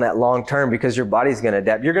depend on that long term because your body's going to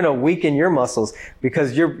adapt. You're going to weaken your muscles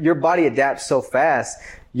because your body adapts so fast.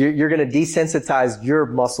 You're going to desensitize your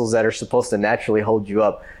muscles that are supposed to naturally hold you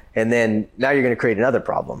up. And then now you're going to create another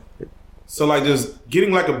problem. So like just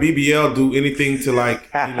getting like a BBL do anything to like,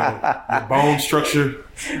 your bone structure?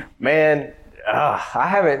 Man, I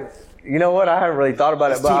haven't, I haven't really thought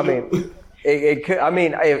about it, but It could. I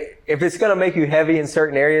mean, if it's gonna make you heavy in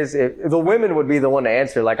certain areas, the women would be the one to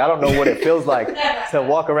answer. Like, I don't know what it feels like to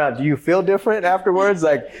walk around. Do you feel different afterwards?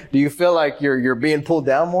 Like, do you feel like you're being pulled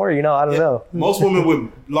down more? You know, I don't know. Most women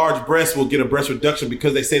with large breasts will get a breast reduction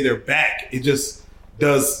because they say their back, it just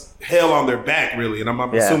does hell on their back, really. And I'm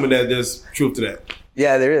assuming that there's truth to that.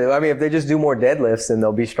 Yeah, there is. I mean, if they just do more deadlifts, then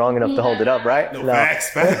they'll be strong enough to hold it up, right? No.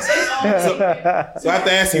 Facts. So I have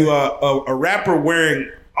to ask you, a rapper wearing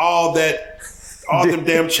all them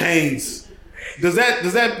damn chains, does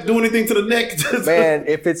that do anything to the neck? Man,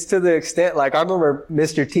 if it's to the extent, like, I remember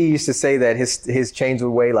Mr. T used to say that his chains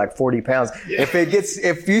would weigh like 40 pounds. Yeah.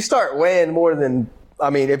 If you start weighing more than,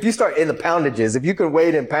 if you start in the poundages, if you can weigh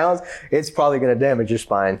it in pounds, it's probably going to damage your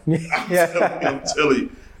spine. I'm telling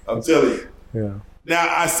you. Yeah. Now,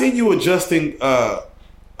 I seen you adjusting a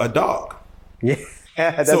dog. Yeah,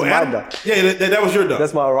 that's my dog. Yeah, that was your dog.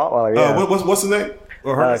 That's my Rottweiler, yeah. What's his name?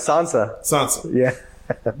 Or her? Sansa. Yeah.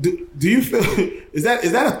 Do you feel, is that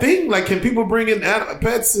a thing? Like, can people bring in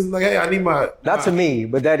pets and like, hey, I need my... Not to me,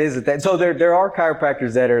 but that is a thing. So there are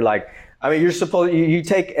chiropractors that are like, you're supposed, you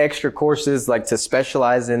take extra courses like to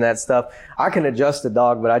specialize in that stuff. I can adjust a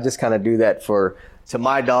dog, but I just kind of do that to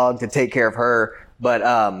my dog to take care of her. But,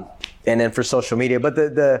 and then for social media. But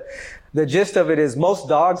the gist of it is most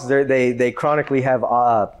dogs, they chronically have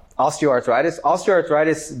osteoarthritis.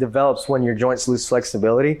 Osteoarthritis develops when your joints lose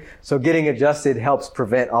flexibility. So getting adjusted helps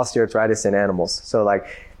prevent osteoarthritis in animals. So like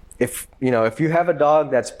if you have a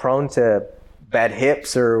dog that's prone to bad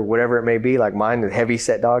hips or whatever it may be, like mine, the heavy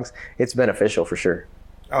set dogs, it's beneficial for sure.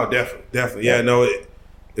 Oh, definitely. Yeah, no,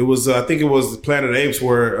 it was, I think it was Planet of the Apes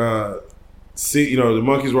where, the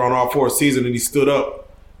monkeys were on all fours season and he stood up.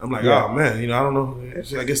 I'm like, oh man, I don't know.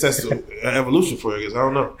 I guess that's an evolution for you. I guess I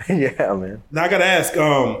don't know. Yeah, man. Now I gotta ask,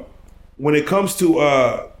 when it comes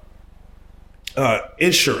to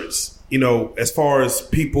insurance, as far as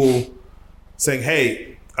people saying,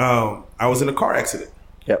 "Hey, I was in a car accident."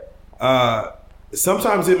 Yep.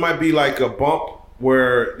 Sometimes it might be like a bump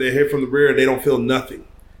where they hit from the rear and they don't feel nothing.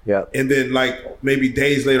 Yeah. And then like maybe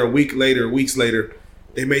days later, weeks later,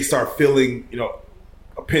 they may start feeling,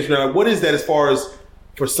 a pinch. Now, what is that as far as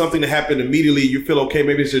for something to happen immediately, you feel okay,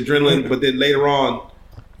 maybe it's adrenaline, but then later on,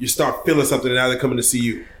 you start feeling something and now they're coming to see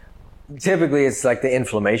you? Typically, it's like the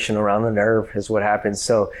inflammation around the nerve is what happens.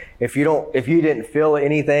 So if you didn't feel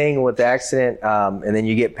anything with the accident, and then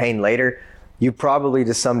you get pain later, you probably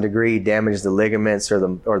to some degree damage the ligaments or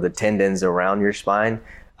the tendons around your spine.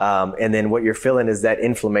 And then what you're feeling is that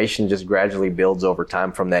inflammation just gradually builds over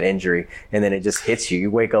time from that injury. And then it just hits you.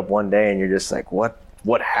 You wake up one day and you're just like, what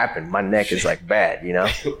happened? My neck is like bad,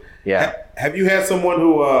 Yeah. Have you had someone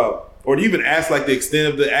who, or do you even ask like the extent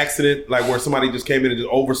of the accident, like where somebody just came in and just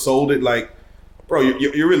oversold it? Like, bro,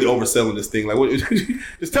 you're really overselling this thing. Like,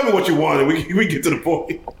 just tell me what you want and we get to the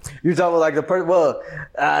point. You're talking about like the person,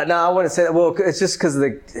 no, I wouldn't say that. Well, it's just because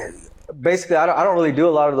basically I don't really do a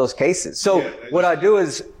lot of those cases. So what I do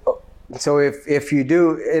is, if you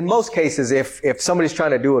do, in most cases, if somebody's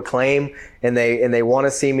trying to do a claim and they want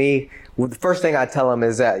to see me, the first thing I tell them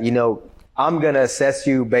is that, I'm going to assess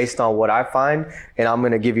you based on what I find, and I'm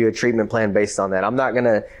going to give you a treatment plan based on that. I'm not going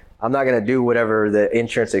to do whatever the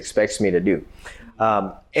insurance expects me to do.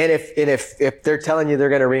 And if they're telling you they're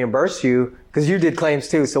going to reimburse you, because you did claims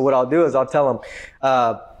too. So what I'll do is I'll tell them,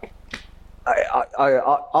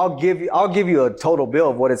 I'll give you a total bill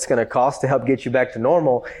of what it's going to cost to help get you back to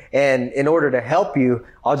normal. And in order to help you,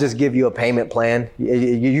 I'll just give you a payment plan.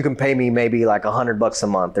 You can pay me maybe like $100 a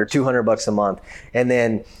month or $200 a month. And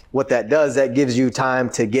then what that does, that gives you time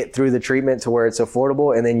to get through the treatment to where it's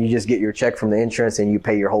affordable. And then you just get your check from the insurance and you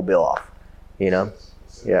pay your whole bill off, Yeah.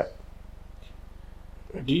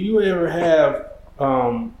 Do you ever have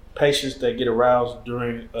patients that get aroused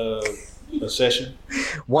during a session?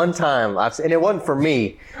 One time, and it wasn't for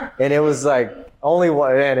me, and it was like only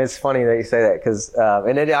one. And it's funny that you say that because,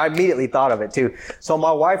 and then I immediately thought of it too. So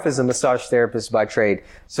my wife is a massage therapist by trade.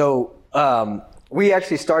 So we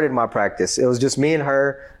actually started my practice. It was just me and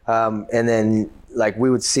her, and then like we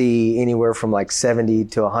would see anywhere from like 70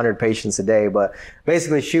 to 100 patients a day. But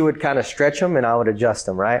basically, she would kind of stretch them, and I would adjust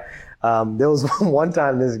them. Right. There was one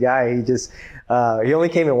time this guy, he only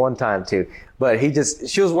came in one time too, but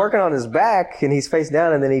she was working on his back and he's face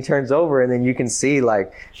down and then he turns over and then you can see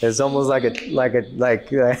like, it's almost like it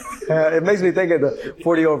makes me think of the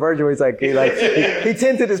 40-year-old virgin where he's like, he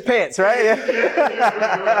tinted his pants, right?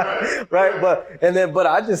 Yeah. Right. But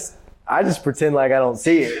I just pretend like I don't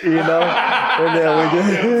see it, and then we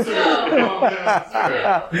just,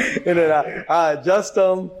 and then I adjust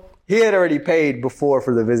them. he had already paid before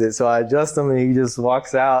for the visit. So I adjust him and he just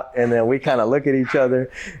walks out, and then we kind of look at each other,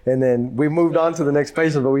 and then we moved on to the next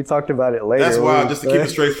patient, but we talked about it later. That's wild, just to keep a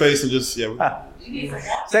straight face and just,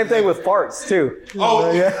 Same thing with farts too.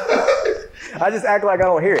 Oh, yeah. I just act like I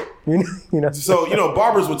don't hear it. You know. So,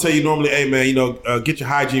 barbers will tell you normally, hey, man, get your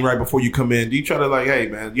hygiene right before you come in. Do you try to hey,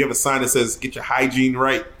 man, you have a sign that says get your hygiene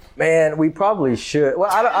right? Man, we probably should.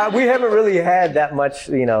 Well, we haven't really had that much,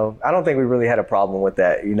 I don't think we really had a problem with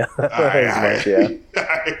that,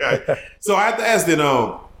 So I have to ask then,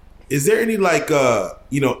 is there any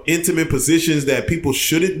intimate positions that people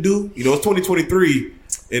shouldn't do? It's 2023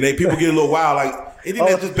 and people get a little wild. Anything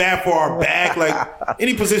that's just bad for our back,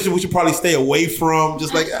 any position we should probably stay away from.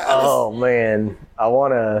 Just oh man,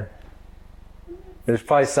 there's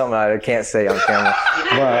probably something I can't say on camera.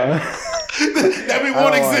 That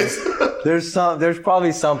won't exist. There's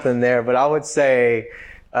probably something there, but I would say,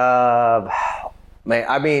 to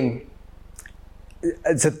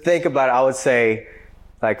think about it, I would say,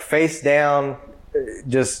 face down.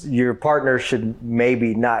 Just your partner should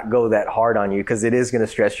maybe not go that hard on you because it is going to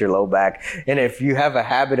stress your low back. And if you have a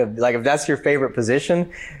habit of if that's your favorite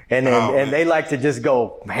position, and they like to just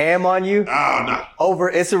go ham on you,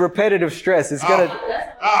 it's a repetitive stress. It's gonna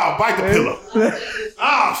bite the pillow.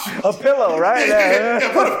 A pillow, right?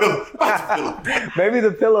 Yeah, put a pillow. Bite the pillow. Maybe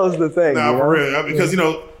the pillow's the thing. For real, because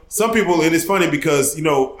some people, and it's funny because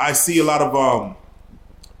I see a lot of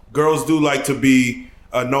girls do like to be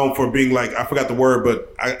known for being I forgot the word,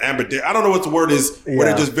 but I don't know what the word is, where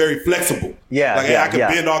they're just very flexible. I can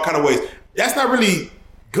bend all kind of ways. That's not really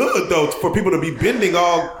good though for people to be bending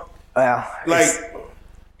all.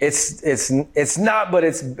 It's not, but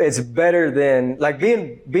it's better than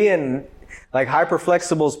being hyper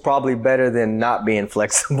flexible is probably better than not being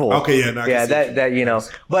flexible. Okay, yeah,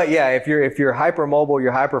 But yeah, if you're hyper mobile,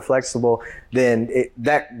 you're hyper flexible, then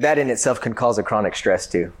that in itself can cause a chronic stress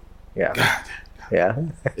too. Yeah. God. Yeah.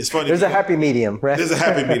 It's funny. There's a happy medium, right? There's a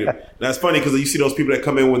happy medium. That's funny because you see those people that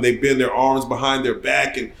come in when they bend their arms behind their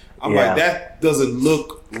back, and I'm that doesn't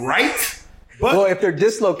look right. But if they're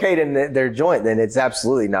dislocating their joint, then it's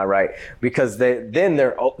absolutely not right because they're going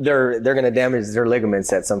to damage their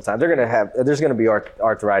ligaments at some time. There's going to be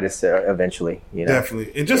arthritis eventually.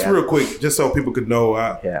 Definitely. And just real quick, just so people could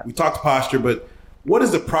know, we talked posture, but what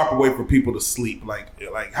is the proper way for people to sleep?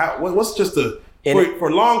 What's just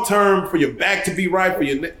for long term, for your back to be right, for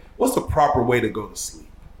your neck, what's the proper way to go to sleep?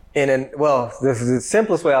 The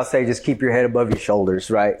simplest way I'll say, just keep your head above your shoulders,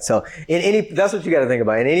 right? So that's what you got to think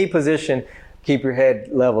about. In any position, keep your head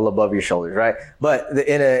level above your shoulders, right? But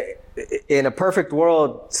in a perfect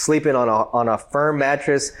world, sleeping on a firm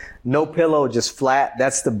mattress, no pillow, just flat,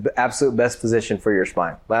 that's the absolute best position for your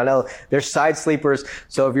spine. But I know there's side sleepers.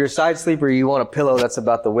 So if you're a side sleeper, you want a pillow that's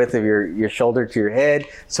about the width of your shoulder to your head.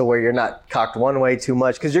 So where you're not cocked one way too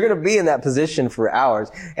much, because you're going to be in that position for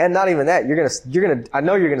hours. And not even that, I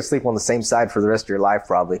know you're going to sleep on the same side for the rest of your life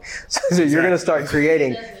probably. So you're going to start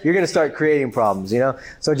creating problems,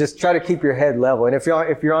 So just try to keep your head level. And if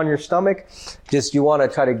you're on your stomach, you want to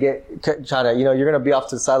try to you're going to be off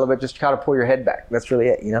to the side a little bit, just try to pull your head back. That's really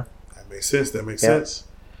it, That makes sense.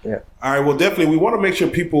 Yeah. All right. Well, definitely, we want to make sure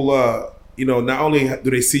people, not only do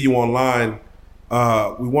they see you online,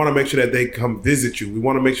 we want to make sure that they come visit you. We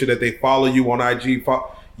want to make sure that they follow you on IG.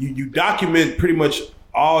 You document pretty much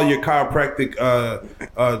all your chiropractic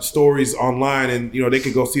stories online, and they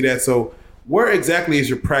can go see that. So, where exactly is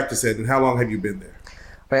your practice at, and how long have you been there?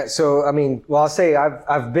 Right. So, I'll say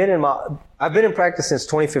I've been in practice since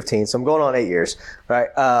 2015, so I'm going on 8 years, right?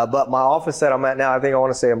 But my office that I'm at now, I think I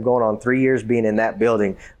want to say I'm going on 3 years being in that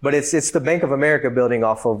building. But it's the Bank of America building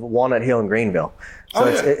off of Walnut Hill in Greenville. So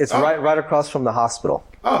it's right across from the hospital.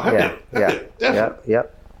 Oh, yeah.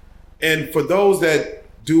 And for those that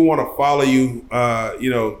do want to follow you,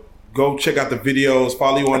 go check out the videos,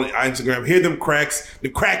 follow you on Instagram, hear them the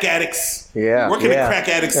crack addicts. Yeah. Where can the crack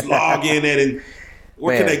addicts log in at, and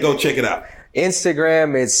where can they go check it out?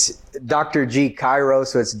 Instagram, it's Dr. G Chiro,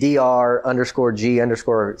 so it's Dr.G_Chiro.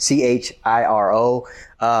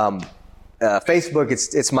 Facebook,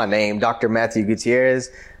 it's my name, Dr. Matthew Gutierrez.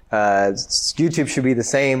 YouTube should be the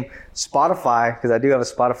same. Spotify, because I do have a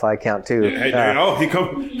Spotify account too. He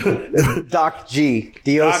come. Doc G,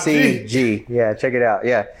 DOCG. Yeah, check it out.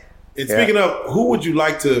 Yeah. And speaking of, who would you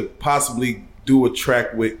like to possibly do a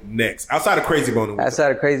track with next, outside of Crazy Bone?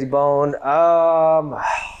 Outside of Crazy Bone,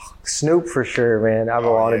 Snoop for sure, man. I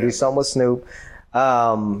would want to do something with Snoop.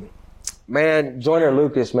 Man, Joyner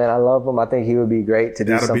Lucas, man, I love him. I think he would be great to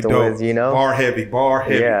do something with, Bar heavy.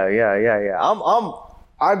 Yeah.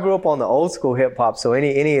 I grew up on the old school hip hop, so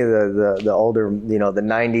any of the older, you know, the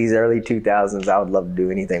 90s, early 2000s, I would love to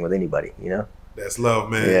do anything with anybody, you know? That's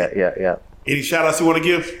love, man. Yeah. Any shout outs you want to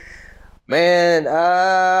give? Man,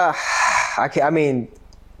 I can't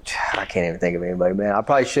even think of anybody, man. I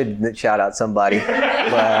probably should shout out somebody,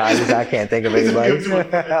 but I can't think of anybody.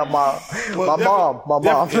 my mom.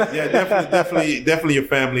 Yeah, definitely your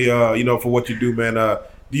family. You know, for what you do, man.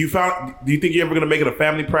 Do you think you're ever gonna make it a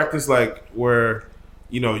family practice, like where,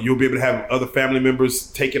 you know, you'll be able to have other family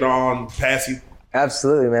members take it on, pass you?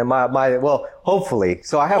 Absolutely, man. Well, hopefully.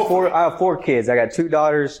 So I have four kids. I got 2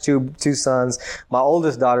 daughters, two sons. My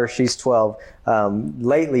oldest daughter, she's 12.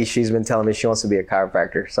 Lately, she's been telling me she wants to be a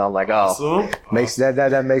chiropractor. So I'm like,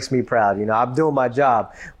 that makes me proud. You know, I'm doing my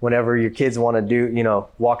job whenever your kids want to do, you know,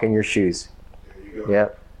 walk in your shoes. There you go. Yeah.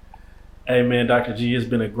 Hey, man, Dr. G, it's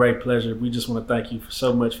been a great pleasure. We just want to thank you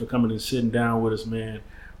so much for coming and sitting down with us, man.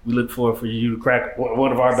 We look forward for you to crack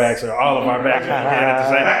one of our backs or all of our backs at the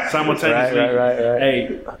same simultaneously. Right.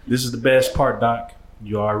 Hey, this is the best part, Doc.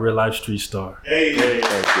 You are a real life street star. Hey. Thank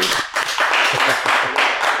you.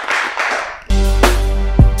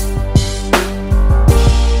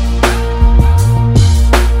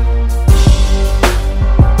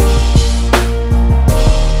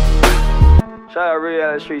 Shout out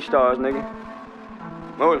real street stars, nigga.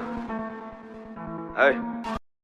 Move. Hey.